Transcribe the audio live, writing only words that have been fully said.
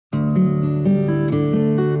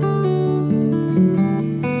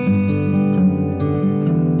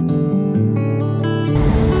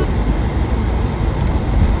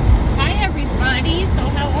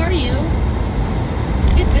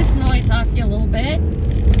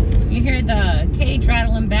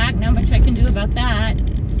about that.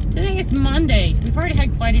 Today is Monday. We've already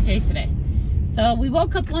had quite a day today. So we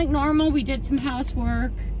woke up like normal. We did some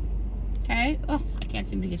housework. Okay. Oh, I can't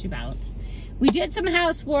seem to get you balanced. We did some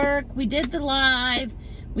housework. We did the live.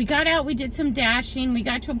 We got out. We did some dashing. We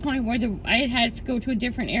got to a point where I had to go to a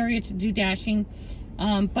different area to do dashing.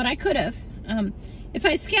 But I could have. If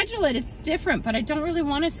I schedule it, it's different, but I don't really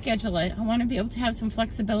want to schedule it. I want to be able to have some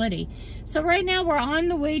flexibility. So right now we're on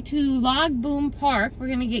the way to Log Boom Park. We're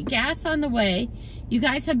going to get gas on the way. You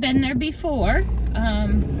guys have been there before.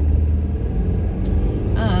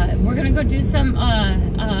 We're going to go do some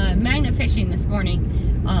magnet fishing this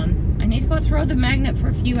morning. I need to go throw the magnet for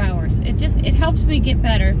a few hours. It helps me get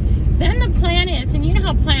better. Then the plan is, and you know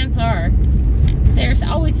how plans are, they're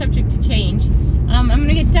always subject to change. I'm going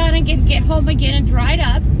to get done and get home again and dried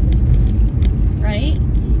up, right?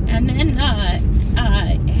 And then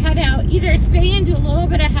head out, either stay and do a little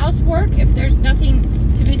bit of housework if there's nothing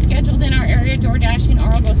to be scheduled in our area, door dashing, or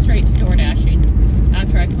I'll go straight to door dashing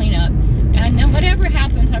after I clean up. And then whatever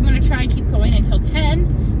happens, I'm going to try and keep going until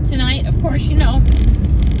 10 tonight. Of course, you know,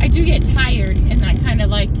 I do get tired, and that kind of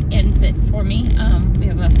like ends it for me. We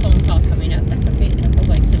have a phone call coming up. That's okay. It'll go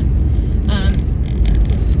away soon.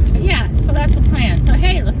 But yeah, so that's the plan. So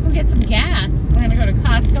hey, let's go get some gas. We're gonna go to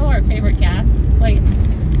Costco, our favorite gas place.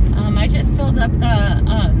 I just filled up the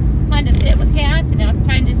Honda Fit with gas, and now it's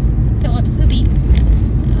time to fill up Subi.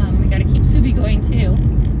 We got to keep Subi going too.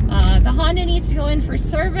 The Honda needs to go in for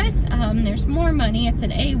service. There's more money. It's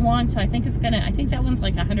an A1, so I think that one's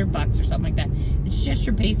like $100 or something like that. It's just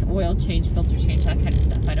your base oil change, filter change, that kind of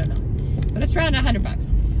stuff. I don't know, but it's around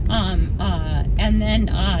 $100. And then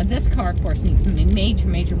this car, of course, needs some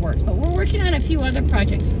major works. But we're working on a few other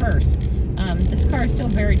projects first. This car is still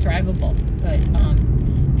very drivable, but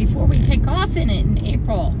before we take off in it in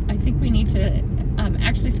April, I think we need to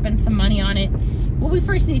actually spend some money on it. Well, we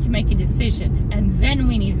first need to make a decision, and then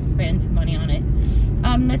we need to spend some money on it.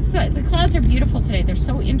 The clouds are beautiful today. They're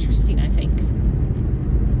so interesting, I think.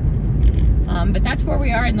 But that's where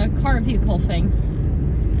we are in the car vehicle thing.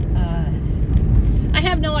 I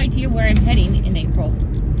have no idea where I'm heading in April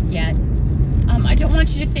yet. I don't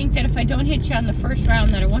want you to think that if I don't hit you on the first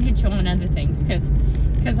round that I won't hit you on other things, because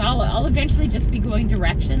I'll eventually just be going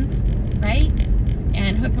directions, right?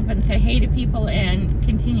 And hook up and say hey to people and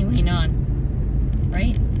continuing on,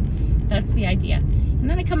 right? That's the idea. And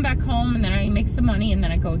then I come back home, and then I make some money, and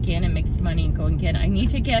then I go again and make some money and go again. I need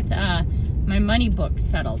to get my money book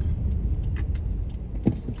settled.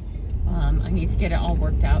 I need to get it all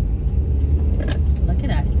worked out. Look at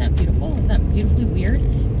that. Isn't that beautiful? Isn't that beautifully weird?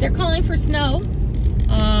 They're calling for snow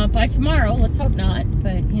by tomorrow. Let's hope not.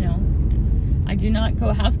 But, you know, I do not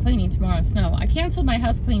go house cleaning tomorrow in snow. I canceled my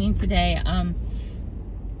house cleaning today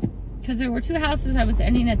because there were 2 houses I was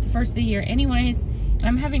ending at the first of the year anyways. And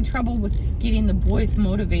I'm having trouble with getting the boys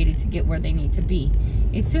motivated to get where they need to be.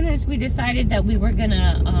 As soon as we decided that we were going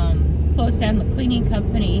to close down the cleaning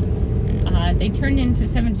company, they turned into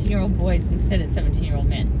 17-year-old boys instead of 17-year-old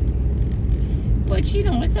men. Which, you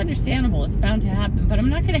know, it's understandable. It's bound to happen. But I'm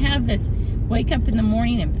not going to have this wake up in the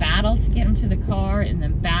morning and battle to get them to the car and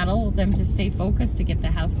then battle them to stay focused to get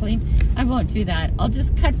the house clean. I won't do that. I'll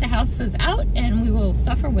just cut the houses out and we will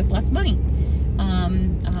suffer with less money.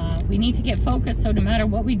 We need to get focused, so no matter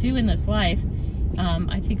what we do in this life,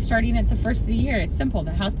 I think starting at the first of the year, it's simple.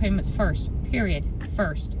 The house payment's first. Period.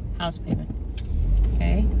 First. House payment.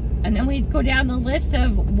 Okay? And then we go down the list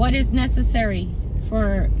of what is necessary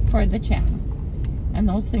for the channel. And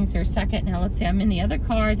those things are second. Now let's see, I'm in the other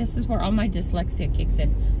car. This is where all my dyslexia kicks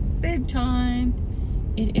in. Big time.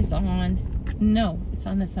 It is on. No, it's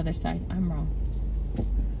on this other side. I'm wrong.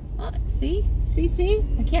 Oh, see?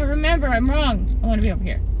 I can't remember. I'm wrong. I want to be over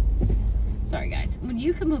here. Sorry, guys. Well,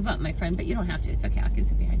 you can move up, my friend, but you don't have to. It's okay. I can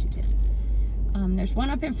sit behind you, too. There's one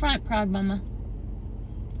up in front. Proud mama.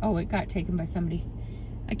 Oh, it got taken by somebody.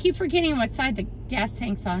 I keep forgetting what side the gas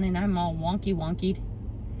tank's on, and I'm all wonkied.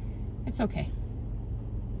 It's okay.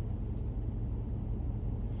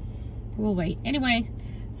 We'll wait. Anyway,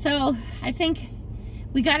 so I think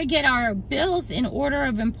we got to get our bills in order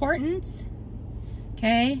of importance.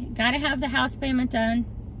 Okay, got to have the house payment done.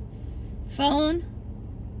 Phone,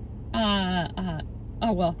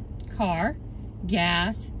 car,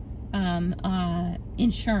 gas,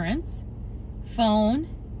 insurance, phone,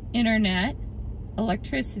 internet,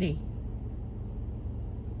 electricity.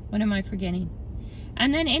 What am I forgetting?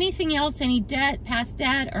 And then anything else, any debt, past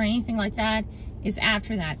debt, or anything like that is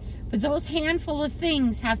after that. But those handful of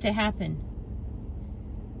things have to happen.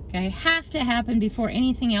 Okay, have to happen before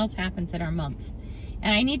anything else happens in our month.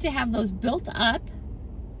 And I need to have those built up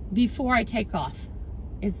before I take off,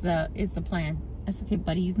 is the plan. That's okay,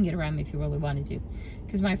 buddy. You can get around me if you really wanted to.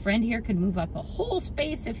 Because my friend here could move up a whole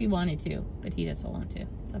space if he wanted to. But he doesn't want to.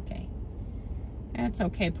 It's okay. That's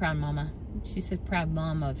okay, proud mama. She said proud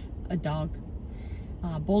mom of a dog.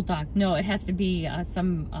 Bulldog. No, it has to be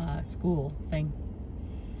some school thing.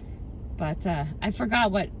 But I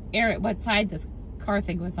forgot what side this car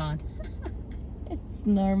thing was on. It's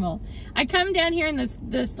normal. I come down here and this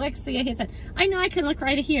Lexia hits it. I know I can look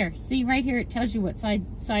right here. See, right here it tells you what side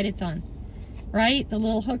it's on. Right? The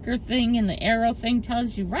little hooker thing and the arrow thing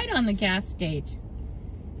tells you right on the gas gauge.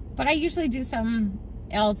 But I usually do something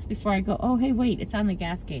else before I go, oh, hey, wait, it's on the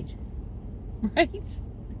gas gauge. Right?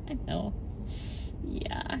 I know.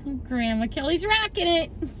 Yeah, Grandma Kelly's rocking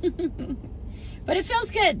it. But it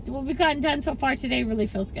feels good. What we've gotten done so far today really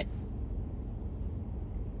feels good.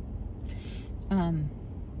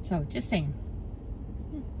 So just saying.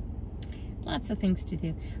 Lots of things to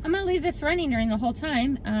do. I'm going to leave this running during the whole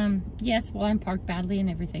time. Yes, well, I'm parked badly and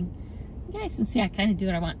everything. You guys can see I kind of do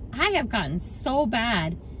what I want. I have gotten so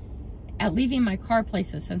bad at leaving my car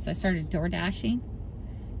places since I started door dashing.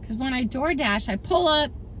 Because when I door dash, I pull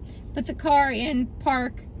up, put the car in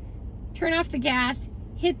park, turn off the gas,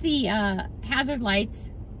 hit the hazard lights,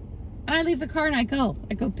 and I leave the car and I go.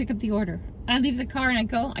 I go pick up the order. I leave the car and I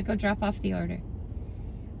go drop off the order.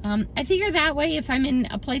 I figure that way if I'm in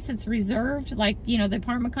a place that's reserved, like, you know, the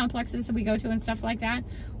apartment complexes that we go to and stuff like that,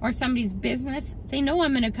 or somebody's business, they know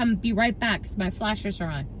I'm going to come be right back because my flashers are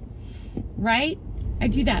on. Right? I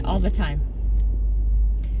do that all the time.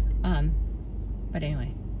 But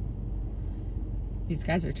anyway. These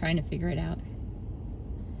guys are trying to figure it out.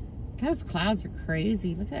 Those clouds are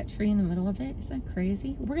crazy. Look at that tree in the middle of it. Isn't that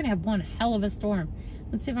crazy? We're going to have one hell of a storm.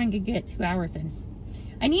 Let's see if I can get 2 hours in.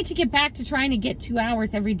 I need to get back to trying to get 2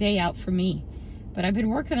 hours every day out for me. But I've been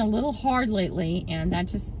working a little hard lately, and that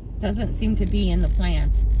just doesn't seem to be in the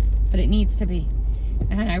plans. But it needs to be.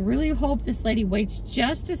 And I really hope this lady waits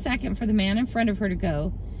just a second for the man in front of her to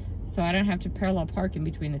go, so I don't have to parallel park in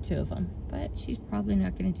between the two of them. But she's probably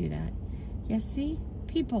not going to do that. Yeah, see?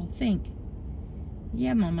 People think.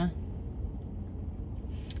 Yeah, Mama.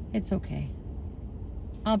 It's okay.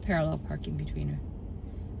 I'll parallel park in between her.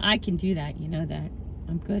 I can do that, you know that.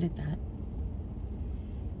 I'm good at that.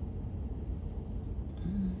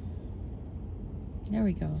 There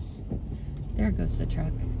we go. There goes the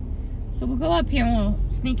truck. So we'll go up here and we'll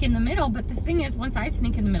sneak in the middle, but the thing is, once I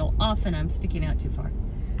sneak in the middle, often I'm sticking out too far.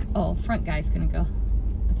 Oh, front guy's gonna go.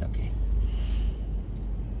 That's okay.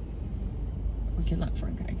 We can let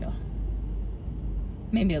front guy go.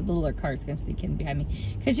 Maybe a littler car's gonna sneak in behind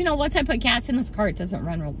me. Because, you know, once I put gas in this car, it doesn't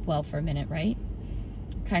run real well for a minute, right?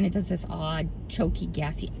 It kind of does this odd, choky,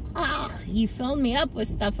 gassy, you filled me up with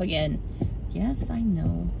stuff again. Yes, I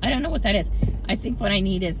know. I don't know what that is. I think what I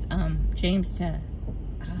need is James to,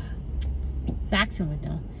 Zaxxon would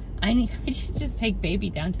know. I should just take baby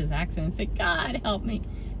down to Zaxxon and say, God help me.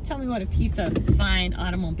 Tell me what a piece of fine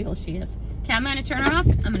automobile she is. Okay, I'm gonna turn her off.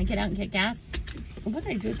 I'm gonna get out and get gas. What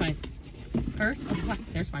did I do with my purse? Oh, fuck,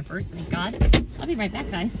 there's my purse, thank God. I'll be right back,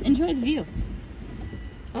 guys. Enjoy the view.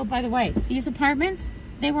 Oh, by the way, these apartments,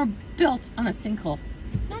 they were built on a sinkhole.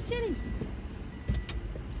 Not kidding.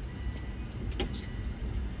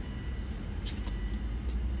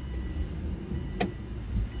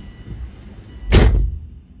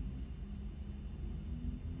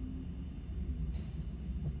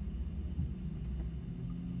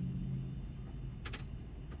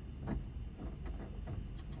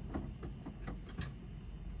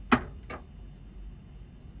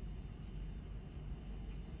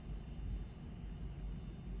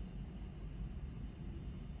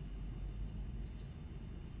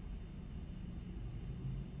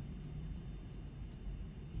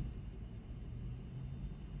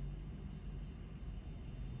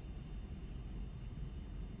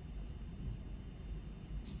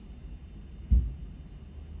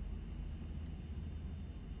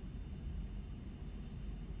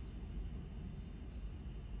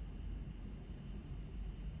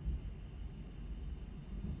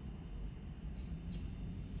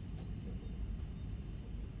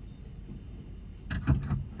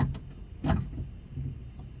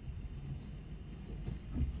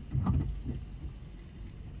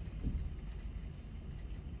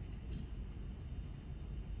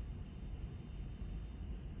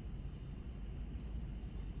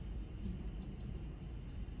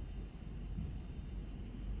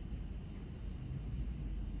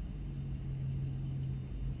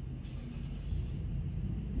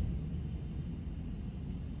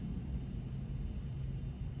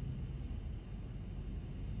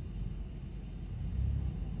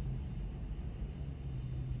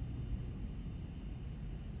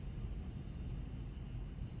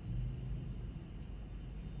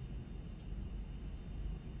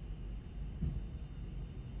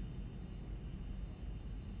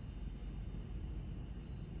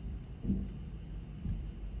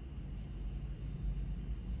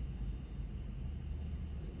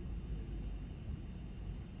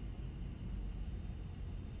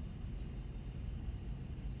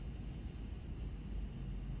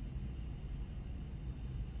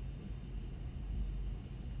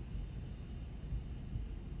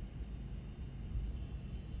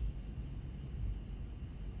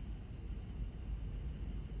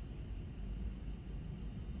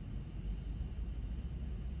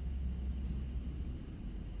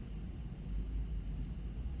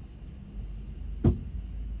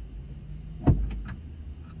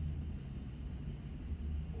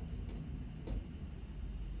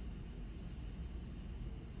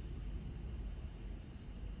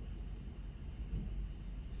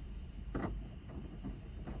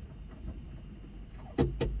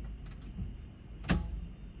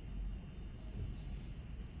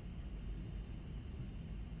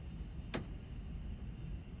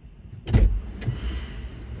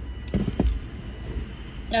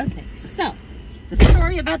 Okay, so the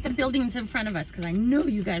story about the buildings in front of us, because I know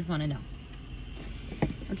you guys want to know.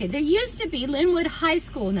 Okay, there used to be Lynnwood High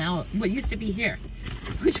School now, what used to be here,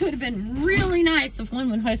 which would have been really nice if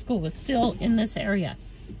Lynnwood High School was still in this area.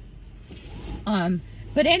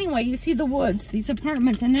 But anyway, you see the woods, these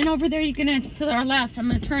apartments, and then over there you're gonna, to our left, I'm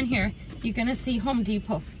gonna turn here, you're gonna see Home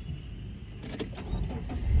Depot.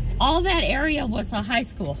 All that area was the high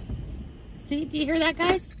school. See, do you hear that,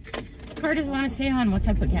 guys? Car doesn't want to stay on once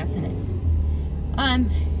I put gas in it.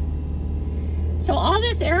 So all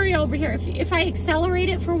this area over here, if I accelerate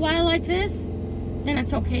it for a while like this, then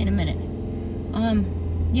it's okay in a minute.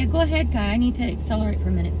 Yeah, go ahead, guy. I need to accelerate for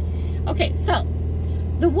a minute. Okay, so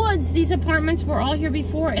the woods, these apartments were all here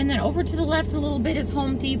before, and then over to the left a little bit is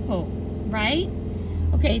Home Depot, right?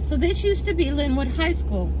 Okay, so this used to be Lynnwood High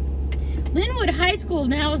School. Lynnwood High School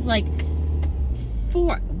now is like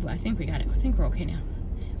I think we got it. I think we're okay now.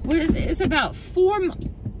 It's about 4 miles.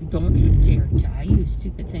 Don't you dare die, you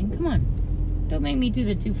stupid thing. Come on. Don't make me do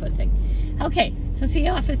the 2-foot thing. Okay, so see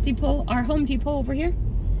Office Depot, our Home Depot over here?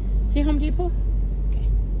 See Home Depot? Okay.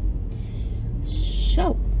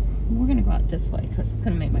 So, we're going to go out this way because it's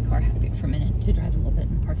going to make my car happy for a minute to drive a little bit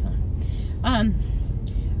in the parking lot.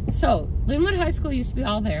 So, Lynnwood High School used to be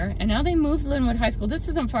all there, and now they moved Lynnwood High School. This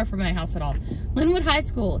isn't far from my house at all. Lynnwood High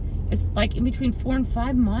School is like in between 4 and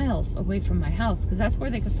 5 miles away from my house because that's where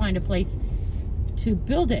they could find a place to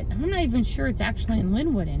build it. I'm not even sure it's actually in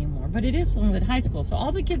Lynnwood anymore, but it is Lynnwood High School. So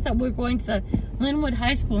all the kids that were going to the Lynnwood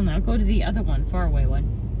High School now go to the other one, faraway one.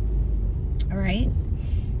 All right?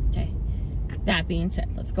 Okay. That being said,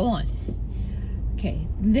 let's go on. Okay.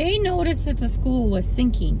 They noticed that the school was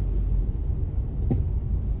sinking.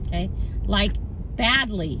 Okay? Like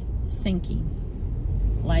badly sinking.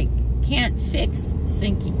 Like can't fix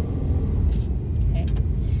sinking.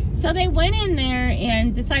 So they went in there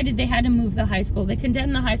and decided they had to move the high school. They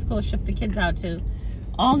condemned the high school, shipped the kids out to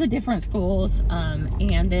all the different schools,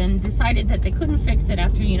 and then decided that they couldn't fix it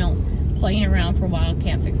after, you know, playing around for a while.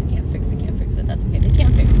 Can't fix it, can't fix it, can't fix it. That's okay. They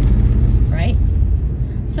can't fix it, right?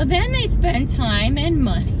 So then they spend time and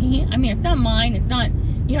money. I mean, it's not mine. It's not,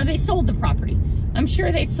 you know, they sold the property. I'm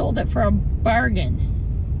sure they sold it for a bargain.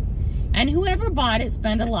 And whoever bought it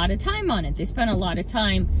spent a lot of time on it. They spent a lot of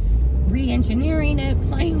time re-engineering it,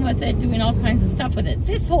 playing with it, doing all kinds of stuff with it.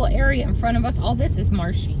 This whole area in front of us, all this is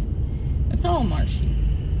marshy. It's all marshy,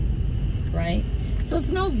 right? So it's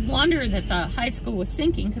no wonder that the high school was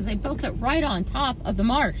sinking because they built it right on top of the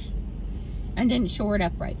marsh and didn't shore it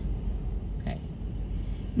up right. Okay.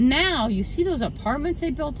 Now, you see those apartments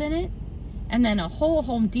they built in it? And then a whole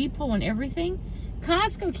Home Depot and everything?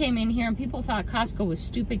 Costco came in here and people thought Costco was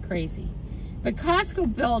stupid crazy. But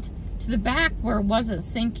Costco built to the back where it wasn't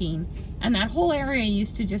sinking, and that whole area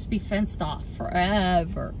used to just be fenced off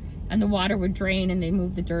forever, and the water would drain and they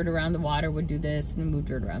moved the dirt around, the water would do this, and they moved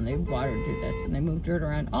dirt around, the water would do this, and they moved dirt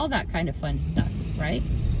around, all that kind of fun stuff, right?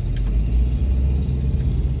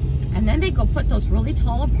 And then they go put those really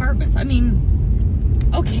tall apartments. I mean,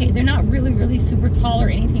 okay, they're not really super tall or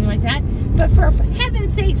anything like that, but for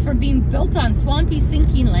heaven's sakes, for being built on swampy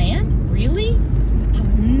sinking land, really? I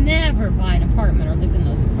would never buy an apartment or live in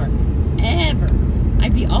those apartments, ever.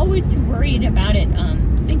 I'd be always too worried about it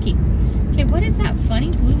sinking. Okay, what is that funny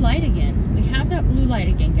blue light again? We have that blue light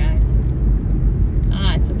again, guys.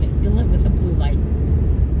 Ah, it's okay. You'll live with the blue light.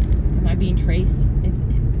 Am I being traced?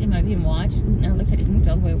 Am I being watched? Ooh, now look at it. It moved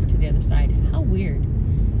all the way over to the other side. How weird.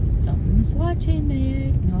 Something's watching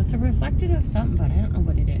me. No, it's a reflective of something, but I don't know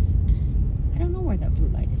what it is. I don't know where that blue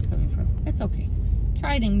light is coming from. It's okay.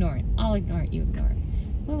 Try to ignore it. I'll ignore it. You ignore it.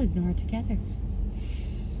 We'll ignore it together.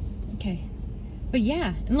 Okay. But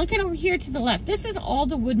yeah, and look at over here to the left. This is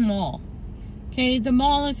Alderwood Mall. Okay, the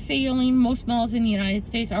mall is failing. Most malls in the United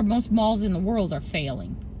States, or most malls in the world, are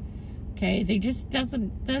failing. Okay, they just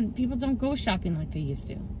people don't go shopping like they used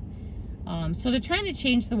to. So they're trying to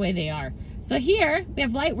change the way they are. So here, we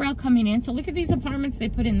have light rail coming in. So look at these apartments they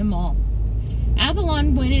put in the mall.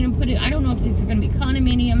 Avalon went in and put it, I don't know if these are going to be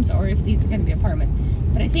condominiums or if these are going to be apartments.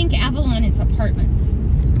 But I think Avalon is apartments.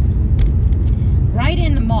 Right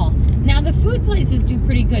in the mall. Now the food places do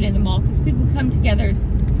pretty good in the mall because people come together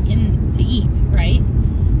to eat, right?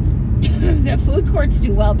 The food courts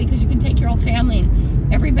do well because you can take your whole family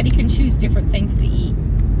and everybody can choose different things to eat.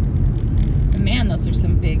 And man, those are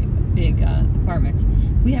some big apartments.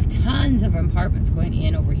 We have tons of apartments going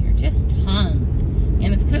in over here, just tons,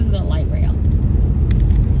 and it's because of the light rail.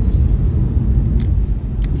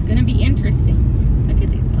 It's going to be interesting. Look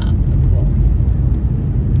at these clouds, so cool.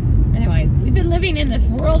 Anyway, we've been living in this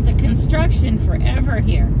world of construction forever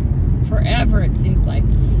here. Forever, it seems like.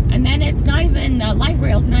 And And then it's not even, light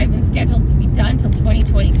rail's not even scheduled to be done till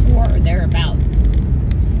 2024 or thereabouts.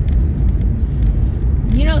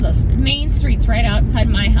 You know, those main streets right outside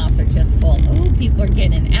my house are just full. Ooh, people are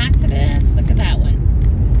getting in accidents. Look at that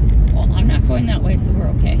one. Well, I'm not going that way, so we're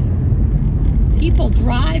okay. People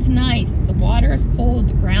drive nice. The water is cold.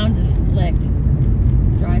 The ground is slick.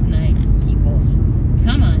 Drive nice, peoples.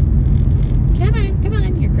 Come on. Come on, come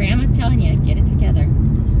on. Your grandma's telling you, get it together.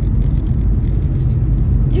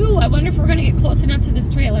 Ooh, I wonder if we're going to get close enough to this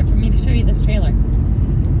trailer for me to show you this trailer.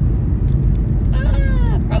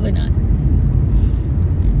 Probably not.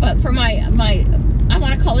 But for I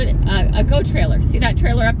want to call it a go trailer. See that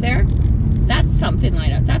trailer up there? That's something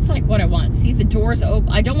like that. That's like what I want. See, the doors open.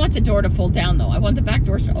 I don't want the door to fold down, though. I want the back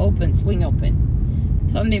doors to open, swing open.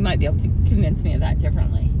 Somebody might be able to convince me of that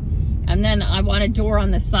differently. And then I want a door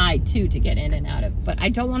on the side, too, to get in and out of. But I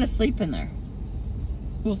don't want to sleep in there.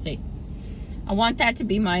 We'll see. I want that to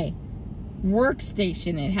be my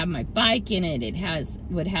workstation. It'd have my bike in it. It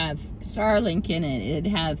would have Starlink in it.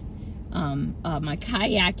 It'd have my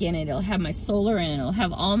kayak in it. It'll have my solar in it. It'll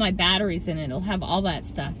have all my batteries in it. It'll have all that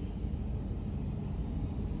stuff.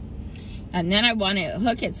 And then I want to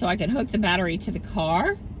hook it so I can hook the battery to the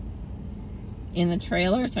car in the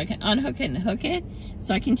trailer, so I can unhook it and hook it,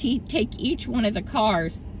 so I can take each one of the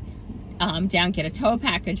cars down, get a tow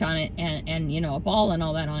package on it, and you know, a ball and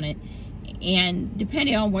all that on it. And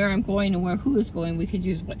depending on where I'm going and who is going, we could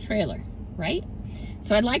use what trailer, right?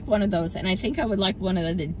 So I'd like one of those, and I think I would like one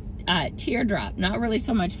of the teardrop. Not really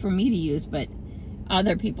so much for me to use, but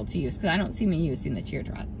other people to use, because I don't see me using the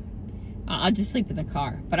teardrop. I'll just sleep in the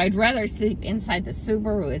car. But I'd rather sleep inside the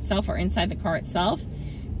Subaru itself or inside the car itself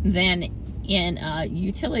than in a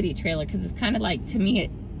utility trailer, because it's kind of like, to me, it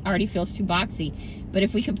already feels too boxy. But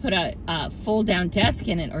if we could put a fold down desk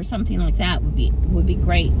in it or something like that, would be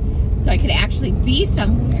great. So I could actually be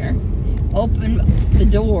somewhere, open the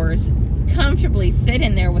doors, comfortably sit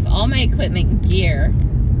in there with all my equipment and gear,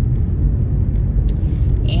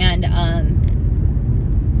 and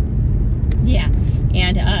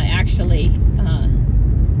actually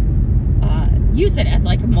use it as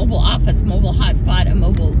like a mobile office, mobile hotspot, a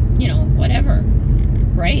mobile, you know, whatever,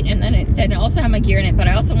 right? And then also have my gear in it, but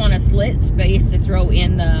I also want a slit space to throw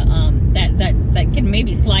in the that can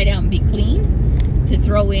maybe slide out and be clean, to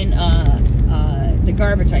throw in the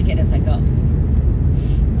garbage I get as I go,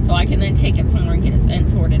 so I can then take it somewhere and get it and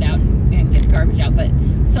sort it out and get the garbage out. But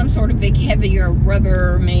some sort of big, heavier,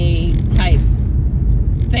 Rubbermaid type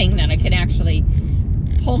thing that I can actually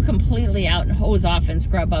pull completely out and hose off and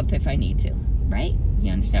scrub up if I need to, right?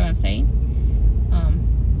 You understand what I'm saying?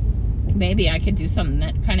 Maybe I could do something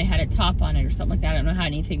that kind of had a top on it or something like that. I don't know how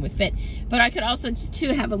anything would fit. But I could also, too,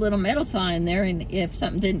 have a little metal saw in there, and if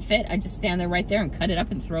something didn't fit, I'd just stand there right there and cut it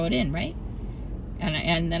up and throw it in, right?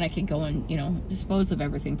 And then I could go and, you know, dispose of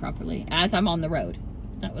everything properly as I'm on the road.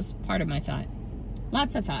 That was part of my thought.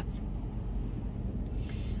 Lots of thoughts.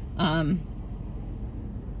 I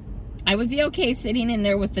would be okay sitting in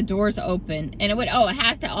there with the doors open, and it would, it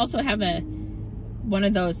has to also have one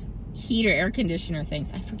of those heater air conditioner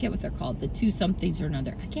things. I forget what they're called, the two somethings or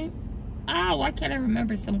another. Why can't I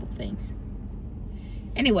remember simple things?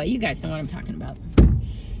 Anyway, you guys know what I'm talking about.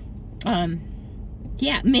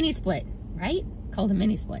 Yeah, mini split, right? Called a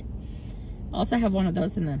mini split. Also have one of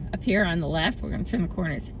those up here on the left. We're going to turn the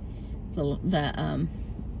corners. The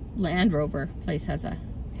Land Rover place has a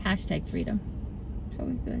 #freedom. So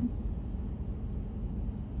we're good.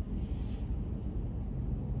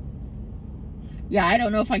 Yeah, I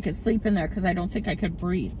don't know if I could sleep in there because I don't think I could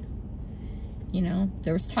breathe. You know,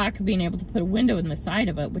 there was talk of being able to put a window in the side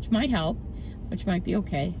of it, which might help, which might be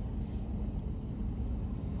okay.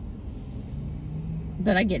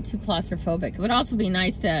 But I get too claustrophobic. It would also be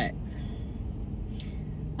nice to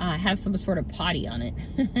have some sort of potty on it,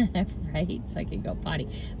 right? So I could go potty.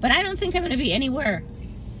 But I don't think I'm going to be anywhere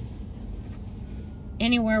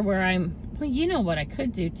where I'm, well, you know what I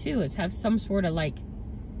could do too is have some sort of like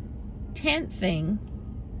tent thing,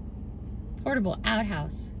 portable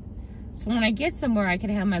outhouse. So when I get somewhere, I could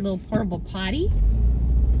have my little portable potty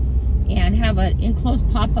and have an enclosed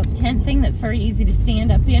pop-up tent thing that's very easy to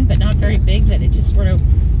stand up in, but not very big, that it just sort of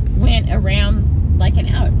went around like an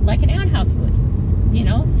outhouse would, you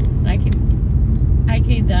know. And I could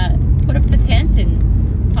put up the tent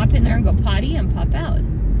and pop in there and go potty and pop out,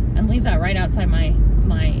 and leave that right outside my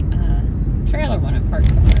trailer when I'm parked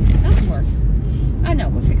somewhere. That would work. I know,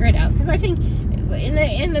 we'll figure it out. Because I think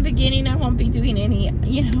in the beginning, I won't be doing any,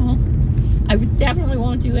 you know, I definitely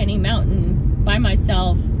won't do any mountain by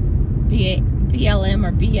myself, BLM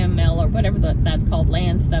or BML or whatever that's called,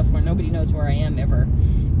 land stuff where nobody knows where I am ever.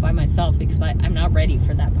 by myself because I'm not ready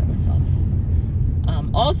for that by myself.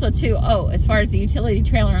 Also too, as far as the utility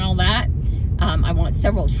trailer and all that, I want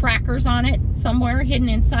several trackers on it somewhere hidden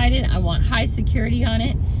inside it. I want high security on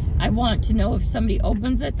it. I want to know if somebody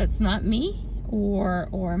opens it that's not me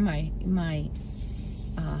or my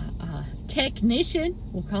technician,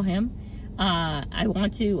 we'll call him. I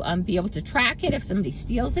want to be able to track it if somebody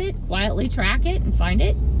steals it, quietly track it and find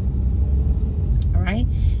it. All right,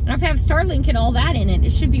 and if I have Starlink and all that in it,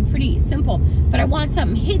 it should be pretty simple. But I want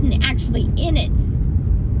something hidden actually in it.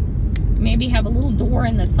 Maybe have a little door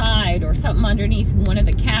in the side or something underneath one of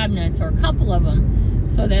the cabinets or a couple of them,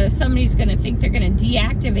 so that if somebody's going to think they're going to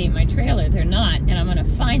deactivate my trailer, they're not, and I'm going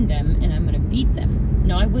to find them and I'm going to beat them.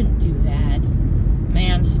 No, I wouldn't do that.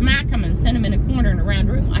 Man, smack them and send them in a corner in a round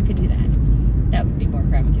room. I could do that. That would be more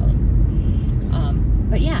Grandma Kelly.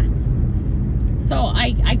 But yeah. So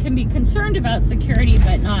I can be concerned about security,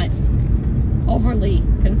 but not overly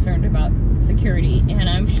concerned about security. And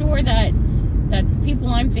I'm sure that the people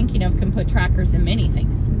I'm thinking of can put trackers in many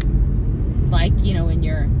things. Like, you know, in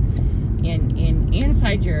your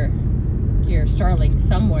inside your Starlink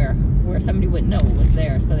somewhere where somebody wouldn't know it was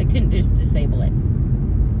there, so they couldn't just disable it.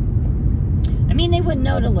 I mean, they wouldn't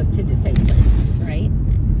know to look to disable it, right?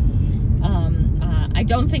 I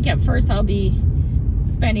don't think at first I'll be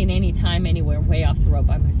spending any time anywhere way off the road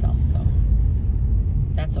by myself, so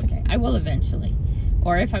that's okay. I will eventually.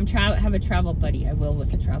 Or if I'm have a travel buddy, I will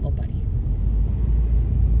with a travel buddy.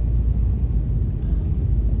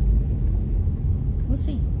 We'll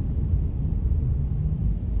see.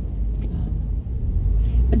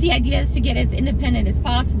 But the idea is to get as independent as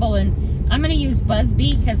possible, and I'm going to use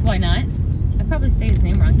Busby because why not? I probably say his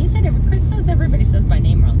name wrong. He said Chris says everybody says my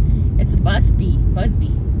name wrong. It's Busby,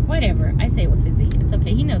 whatever. I say it with a Z. It's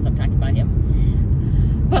okay. He knows I'm talking about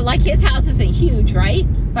him. But like, his house isn't huge, right?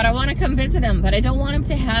 But I want to come visit him, but I don't want him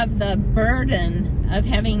to have the burden of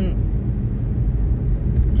having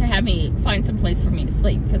to have me find some place for me to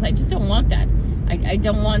sleep, because I just don't want that. I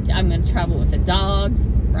don't want, I'm going to travel with a dog,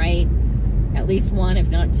 right? At least one, if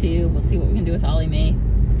not two. We'll see what we can do with Ollie Mae.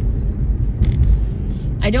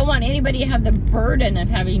 I don't want anybody to have the burden of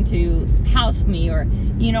having to house me, or,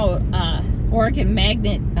 you know, Oregon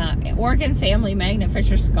family magnet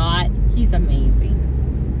Fisher Scott. He's amazing.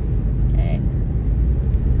 Okay.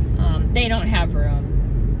 They don't have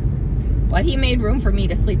room. But he made room for me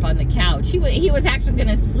to sleep on the couch. He was actually going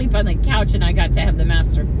to sleep on the couch, and I got to have the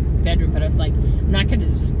master bedroom, but I was like, I'm not going to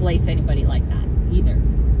displace anybody like that either.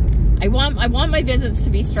 I want my visits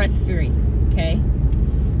to be stress-free, okay?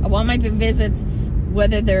 I want my visits,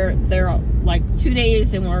 whether they're like 2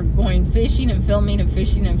 days and we're going fishing and filming and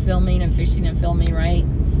fishing and filming and fishing and filming, right?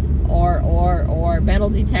 Or metal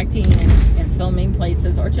detecting and filming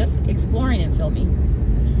places, or just exploring and filming.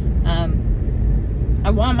 I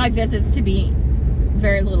want my visits to be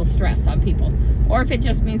very little stress on people. Or if it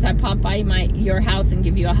just means I pop by your house and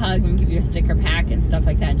give you a hug and give you a sticker pack and stuff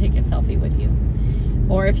like that and take a selfie with you.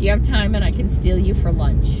 Or if you have time and I can steal you for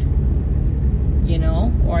lunch, you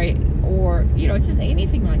know, or you know, just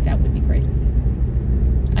anything like that would be great.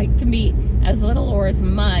 I can be as little or as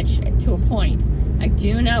much to a point. I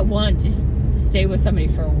do not want to stay with somebody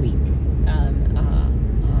for a week.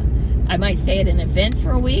 I might stay at an event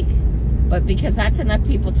for a week, but because that's enough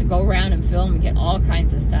people to go around and film and get all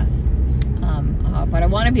kinds of stuff. But I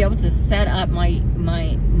want to be able to set up my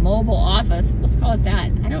mobile office. Let's call it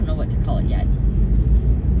that. I don't know what to call it yet.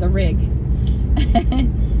 The rig.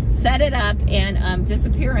 Set it up and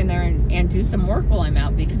disappear in there and do some work while I'm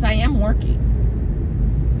out, because I am working.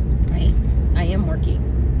 Right? I am working.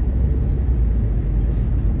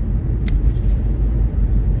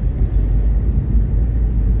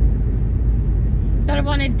 But I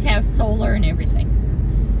wanted to have solar and everything.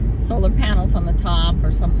 Solar panels on the top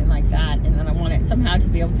or something like that, and then I want it somehow to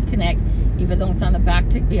be able to connect, even though it's on the back,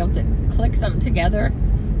 to be able to click something together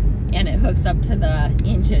and it hooks up to the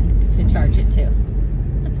engine to charge it too.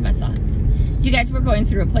 That's my thoughts. You guys, we're going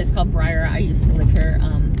through a place called Briar. I used to live here.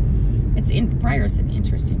 Briar's an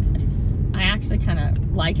interesting place. I actually kind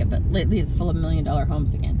of like it, but lately it's full of $1 million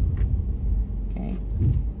homes again. Okay.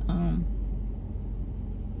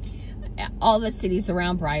 All the cities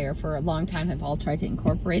around Briar for a long time have all tried to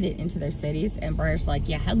incorporate it into their cities, and Briar's like,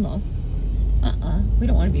 yeah, hello. We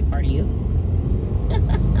don't want to be part of you.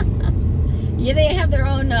 Yeah, they have their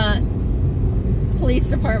own police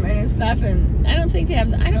department and stuff, and I don't think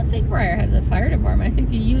Briar has a fire department. I think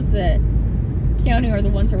they use the county or the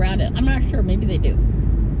ones around it. I'm not sure, maybe they do.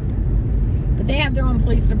 But they have their own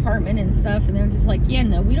police department and stuff, and they're just like, yeah,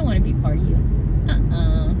 no, we don't want to be part of you.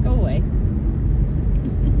 Go away.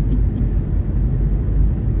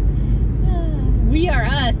 We are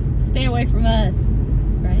us. Stay away from us,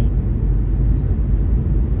 right?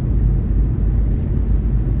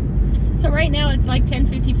 So right now it's like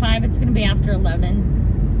 10:55. It's going to be after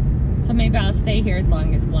 11. So maybe I'll stay here as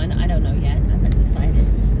long as 1. I don't know yet. I haven't decided.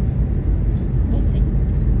 We'll see.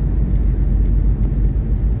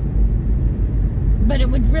 But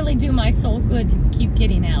it would really do my soul good to keep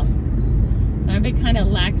getting out. I've been kind of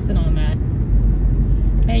laxing on that.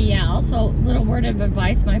 Okay, yeah, also, little word of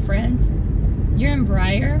advice, my friends. You're in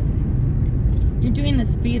Briar. You're doing the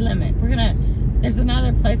speed limit. There's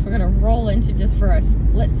another place we're going to roll into just for a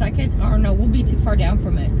split second. Or no, we'll be too far down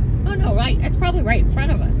from it. Oh, no, right. It's probably right in front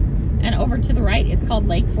of us. And over to the right is called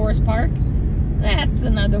Lake Forest Park. That's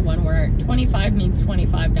another one where 25 means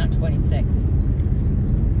 25, not 26.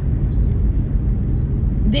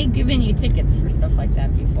 They've given you tickets for stuff like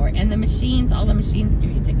that before. And the machines, all the machines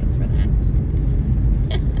give you tickets for that.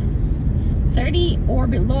 30 or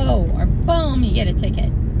below, or boom, you get a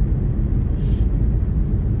ticket.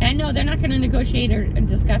 And no, they're not going to negotiate or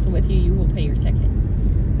discuss it with you. You will pay your ticket.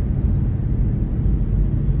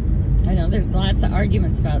 I know there's lots of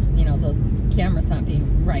arguments about, you know, those cameras not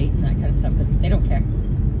being right and that kind of stuff, but they don't care.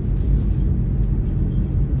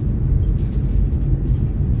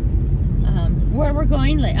 Where we're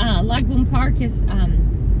going, Lagoon Park is,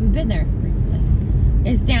 we've been there recently,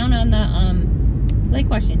 is down on the Lake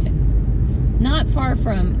Washington. Not far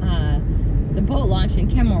from the boat launch in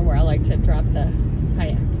Kenmore where I like to drop the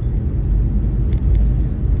kayak.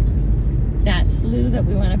 That slough that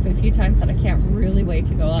we went up a few times that I can't really wait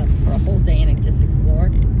to go up for a whole day and just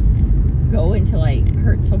explore. Go until I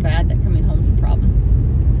hurt so bad that coming home's a problem.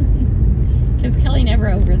 Because Kelly never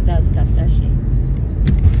overdoes stuff, does she?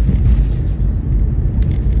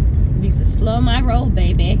 Need to slow my roll,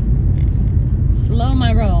 baby. Slow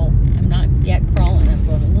my roll. I'm not yet crawling. I'm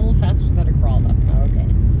going a little faster than a crawl. That's not okay.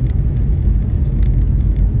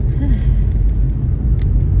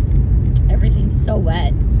 Everything's so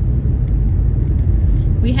wet.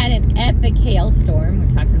 We had an epic hailstorm. We're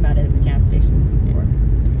talking about it at the gas station before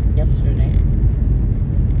yesterday.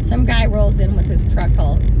 Some guy rolls in with his truck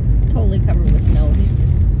all totally covered with snow. He's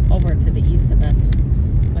just over to the east of us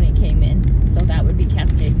when he came in. So that would be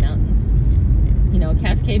Cascade Mountains. You know,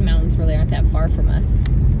 Cascade Mountains really aren't that far from us.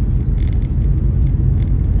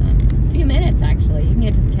 A few minutes, actually. You can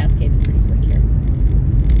get to the Cascades pretty quick here.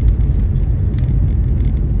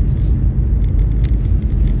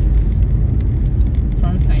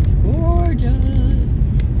 Sunshine's gorgeous.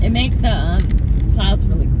 It makes the clouds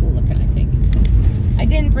really cool looking, I think. I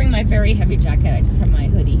didn't bring my very heavy jacket. I just have my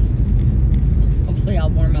hoodie. Hopefully I'll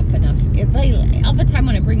warm up enough. All the time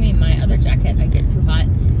when I bring me my other jacket, I get too hot.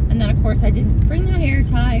 And then, of course, I didn't bring a hair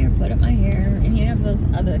tie or put up my hair. Any of those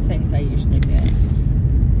other things I usually do.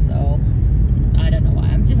 So, I don't know why.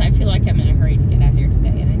 I feel like I'm in a hurry to get out here today.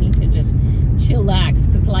 And I need to just chillax.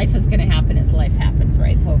 Because life is going to happen as life happens,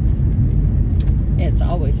 right, folks? It's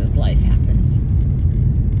always as life happens.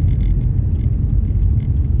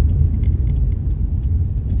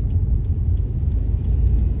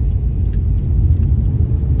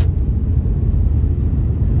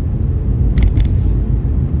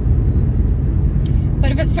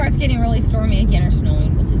 But if it starts getting really stormy again or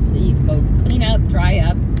snowing, we'll just leave, go clean up, dry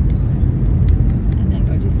up, and then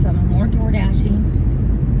go do some more door dashing.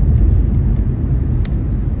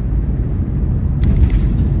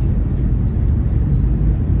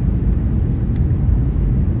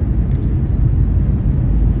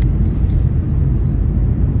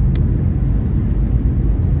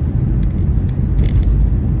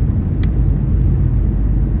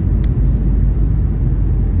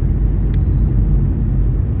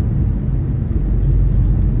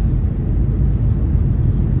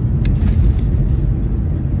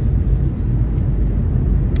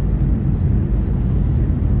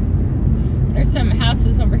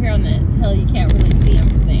 Over here on the hill, you can't really see them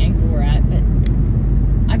from the angle we're at, but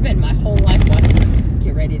I've been my whole life watching them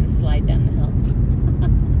get ready to slide down the hill.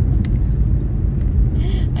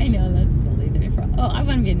 I know, that's silly. Oh, I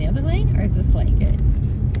want to be in the other lane, or is this lane good?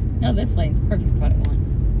 No, this lane's perfect what I want.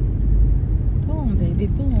 Boom, baby,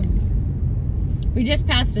 boom. We just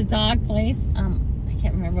passed a dog place. I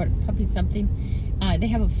can't remember what, puppy something. They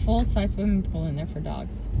have a full-size swimming pool in there for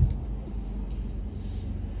dogs.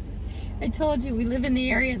 I told you, we live in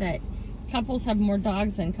the area that couples have more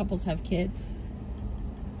dogs than couples have kids.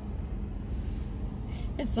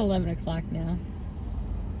 It's 11 o'clock now.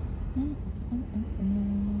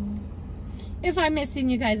 If I'm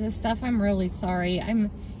missing you guys' stuff, I'm really sorry.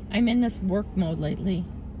 I'm in this work mode lately,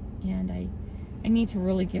 and I need to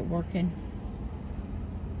really get working.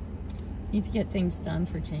 Need to get things done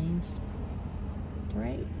for change,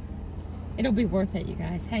 right? It'll be worth it, you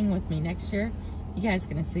guys. Hang with me next year. You guys are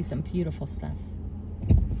going to see some beautiful stuff.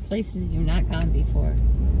 Places you've not gone before.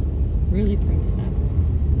 Really pretty stuff.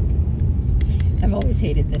 I've always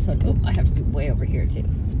hated this one. Oh, I have to be way over here too.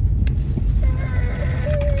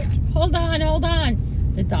 Hold on, hold on.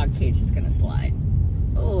 The dog cage is going to slide.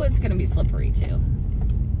 Oh, it's going to be slippery too.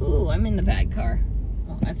 Ooh, I'm in the bad car.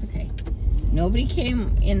 Oh, that's okay. Nobody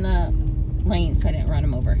came in the lane, so I didn't run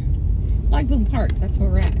them over. Log Boom Park, that's where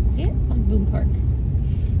we're at. See it? Log Boom Park.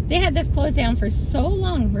 They had this closed down for so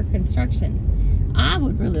long for construction. I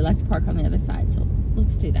would really like to park on the other side, so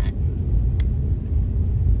let's do that.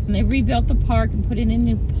 And they rebuilt the park and put in a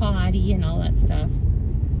new potty and all that stuff.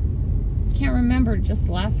 Can't remember just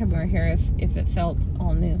the last time we were here if it felt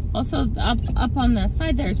all new. Also, up on the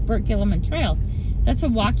side there is Burt Gilliman Trail. That's a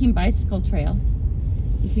walking bicycle trail.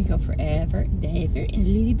 You can go forever and ever and a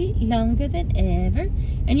little bit longer than ever.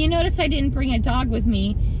 And you notice I didn't bring a dog with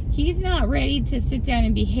me. He's not ready to sit down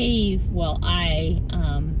and behave while I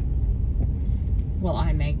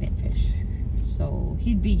magnet fish. So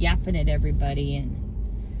he'd be yapping at everybody,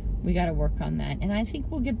 and we got to work on that. And I think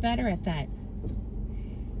we'll get better at that.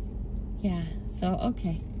 Yeah, so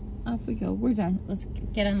okay. Off we go. We're done. Let's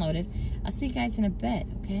get unloaded. I'll see you guys in a bit,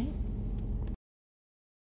 okay?